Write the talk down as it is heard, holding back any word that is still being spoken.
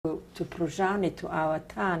to Prużana, to our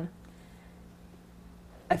town,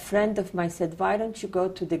 a friend of mine said, why don't you go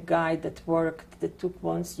to the guy that took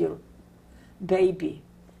once your baby?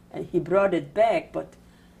 And he brought it back, but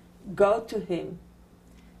go to him.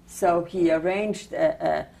 So he arranged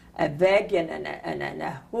a wagon and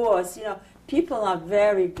a horse. You know, people are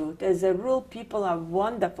very good. As a rule, people are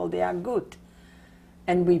wonderful. They are good.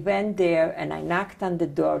 And we went there, and I knocked on the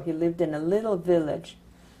door. He lived in a little village.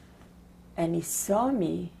 And he saw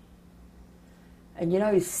me. And, you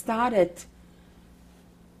know, he started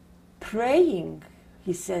praying.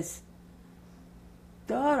 He says,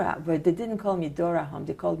 Dora, but they didn't call me Dora home,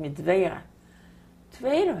 they called me Dvera.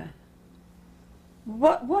 Dvera,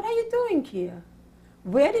 what are you doing here?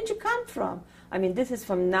 Where did you come from? I mean, this is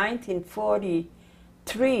from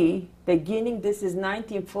 1943, beginning, this is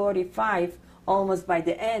 1945, almost by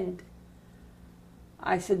the end.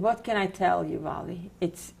 I said, what can I tell you, Vali?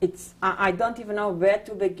 I don't even know where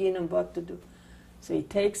to begin and what to do. So he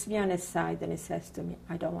takes me on his side and he says to me,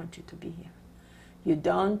 I don't want you to be here. You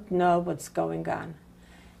don't know what's going on.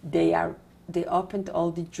 They opened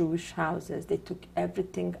all the Jewish houses. They took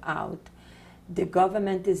everything out. The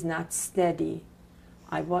government is not steady.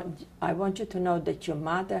 I want you to know that your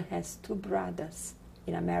mother has 2 brothers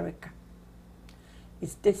in America.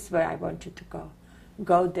 Is this where I want you to go?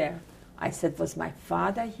 Go there. I said, was my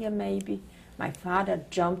father here maybe? My father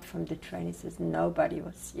jumped from the train. He says, nobody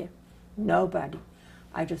was here. Nobody.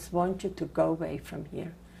 I just want you to go away from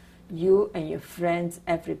here. You and your friends,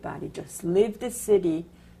 everybody, just leave the city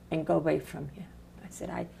and go away from here. I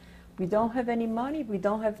said, we don't have any money. We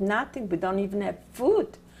don't have nothing. We don't even have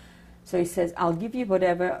food. So he says, I'll give you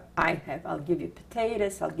whatever I have. I'll give you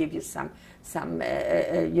potatoes. I'll give you some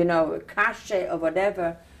you know, kashe or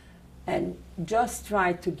whatever. And just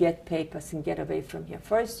try to get papers and get away from here.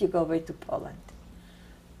 First, you go away to Poland.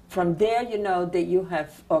 From there, you know that you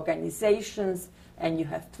have organizations and you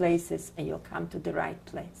have places and you'll come to the right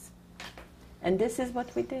place. And this is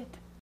what we did.